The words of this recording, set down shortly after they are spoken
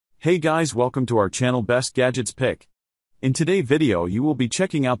Hey guys, welcome to our channel Best Gadgets Pick. In today's video you will be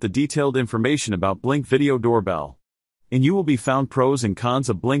checking out the detailed information about Blink Video Doorbell. And you will be found pros and cons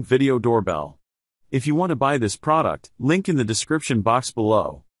of Blink Video Doorbell. If you want to buy this product, link in the description box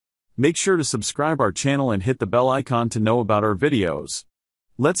below. Make sure to subscribe our channel and hit the bell icon to know about our videos.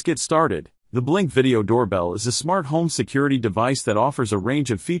 Let's get started. The Blink Video Doorbell is a smart home security device that offers a range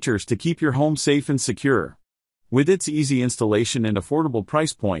of features to keep your home safe and secure. With its easy installation and affordable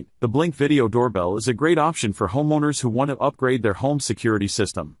price point, the Blink Video Doorbell is a great option for homeowners who want to upgrade their home security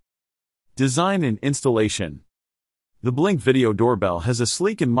system. Design and installation. The Blink Video Doorbell has a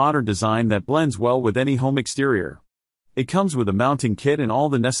sleek and modern design that blends well with any home exterior. It comes with a mounting kit and all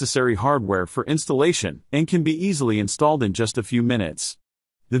the necessary hardware for installation, and can be easily installed in just a few minutes.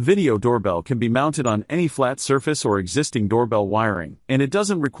 The video doorbell can be mounted on any flat surface or existing doorbell wiring, and it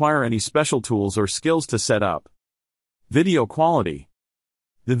doesn't require any special tools or skills to set up. Video quality.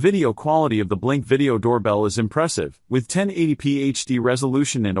 The video quality of the Blink Video Doorbell is impressive, with 1080p HD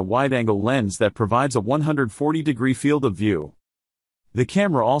resolution and a wide-angle lens that provides a 140-degree field of view. The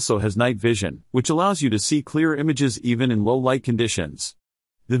camera also has night vision, which allows you to see clear images even in low-light conditions.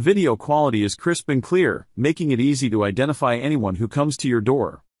 The video quality is crisp and clear, making it easy to identify anyone who comes to your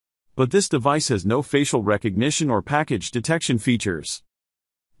door. But this device has no facial recognition or package detection features.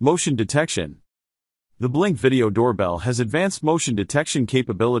 Motion detection. The Blink Video Doorbell has advanced motion detection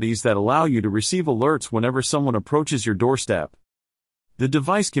capabilities that allow you to receive alerts whenever someone approaches your doorstep. The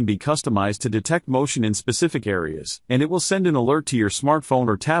device can be customized to detect motion in specific areas, and it will send an alert to your smartphone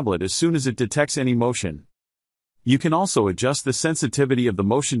or tablet as soon as it detects any motion. You can also adjust the sensitivity of the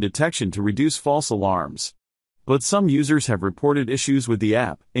motion detection to reduce false alarms. But some users have reported issues with the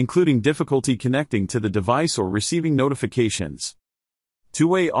app, including difficulty connecting to the device or receiving notifications.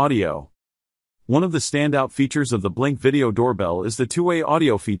 Two-way audio. One of the standout features of the Blink Video Doorbell is the two-way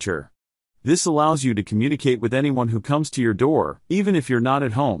audio feature. This allows you to communicate with anyone who comes to your door, even if you're not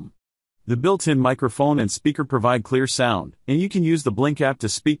at home. The built-in microphone and speaker provide clear sound, and you can use the Blink app to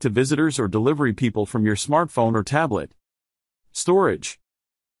speak to visitors or delivery people from your smartphone or tablet. Storage.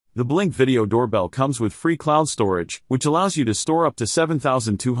 The Blink Video Doorbell comes with free cloud storage, which allows you to store up to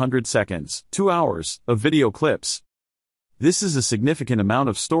 7,200 seconds, 2 hours, of video clips. This is a significant amount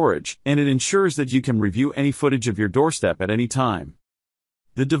of storage, and it ensures that you can review any footage of your doorstep at any time.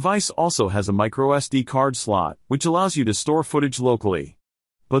 The device also has a microSD card slot, which allows you to store footage locally.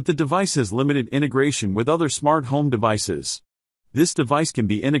 But the device has limited integration with other smart home devices. This device can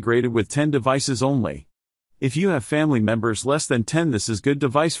be integrated with 10 devices only. If you have family members less than 10, this is a good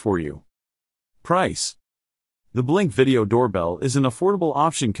device for you. Price. The Blink Video Doorbell is an affordable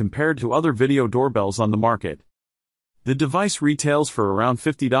option compared to other video doorbells on the market. The device retails for around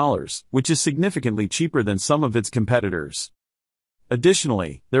 $50, which is significantly cheaper than some of its competitors.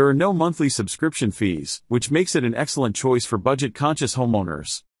 Additionally, there are no monthly subscription fees, which makes it an excellent choice for budget-conscious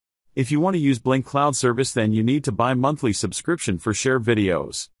homeowners. If you want to use Blink Cloud service, then you need to buy monthly subscription for shared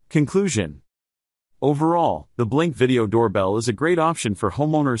videos. Conclusion. Overall, the Blink Video Doorbell is a great option for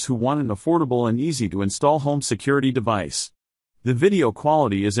homeowners who want an affordable and easy-to-install home security device. The video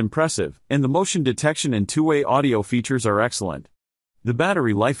quality is impressive, and the motion detection and two-way audio features are excellent. The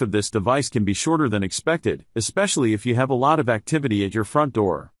battery life of this device can be shorter than expected, especially if you have a lot of activity at your front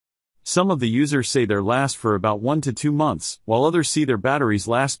door. Some of the users say theirs last for about 1 to 2 months, while others see their batteries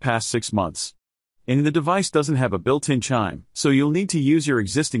last past 6 months. And the device doesn't have a built-in chime, so you'll need to use your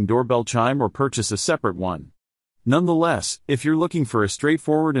existing doorbell chime or purchase a separate one. Nonetheless, if you're looking for a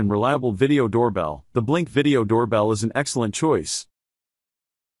straightforward and reliable video doorbell, the Blink Video Doorbell is an excellent choice.